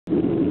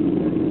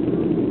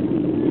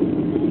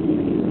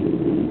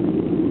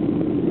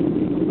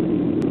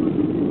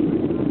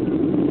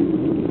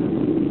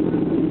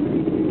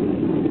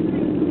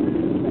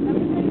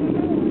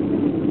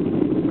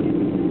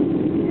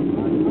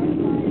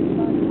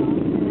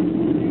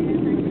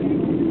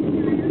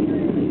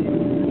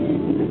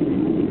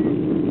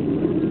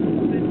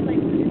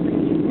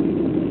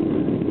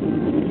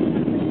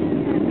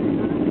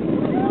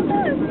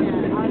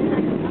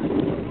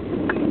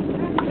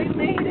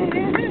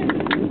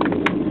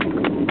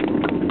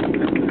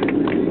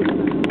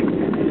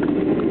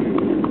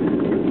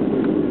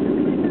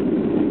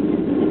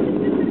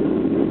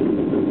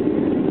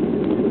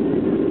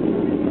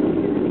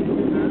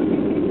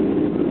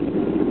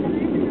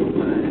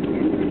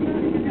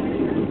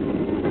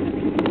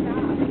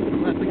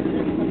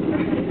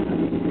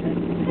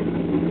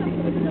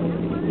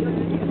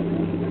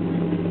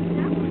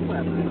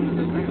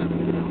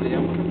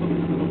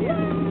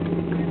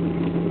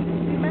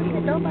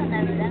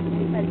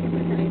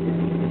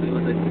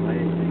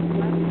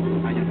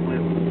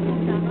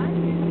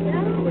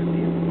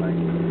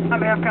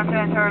behalf of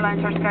Continental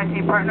Airlines, our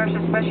SkyTeam partners,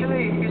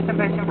 especially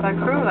Houston-based in-flight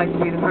crew, would like to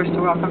be the first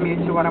to welcome you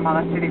to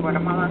Guatemala City,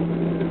 Guatemala.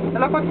 The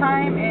local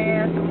time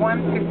is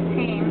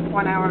 1:15,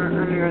 1 hour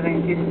earlier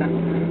than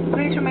Houston.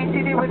 Please remain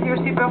seated with your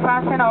seatbelt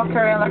fastened. All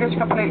carry-on luggage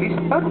completely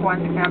stowed. Once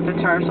the captain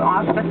turns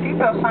off the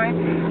seatbelt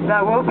sign,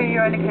 that will be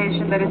your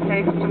indication that it's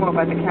safe to move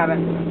out the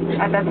cabin.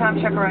 At that time,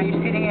 check around your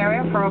seating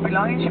area for all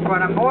belongings you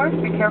brought on board.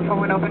 Be careful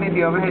when opening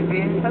the overhead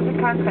bins as the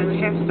contents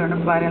shift during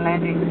the flight and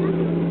landing.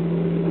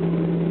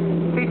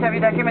 Please have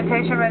your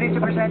documentation ready to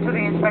present to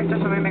the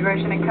inspectors of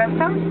Immigration and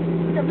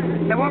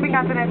Customs. There will be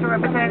Continental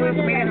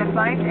representatives meeting the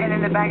flight and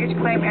in the baggage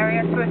claim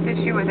area to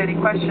assist you with any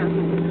questions.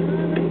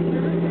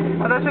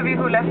 For those of you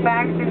who left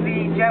bags in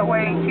the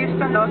jetway in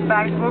Houston, those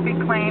bags will be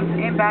claimed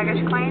in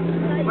baggage claim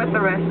with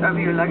the rest of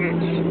your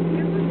luggage.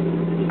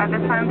 At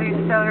this time, the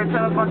cellular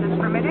telephones is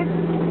permitted.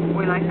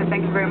 We'd like to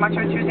thank you very much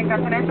for choosing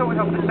Continental. We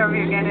hope to serve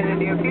you again in the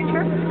near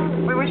future.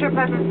 We wish you a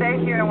pleasant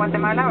stay here in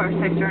Guatemala or a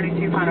safe journey to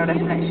your final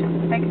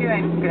destination. Thank you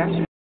and good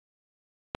afternoon.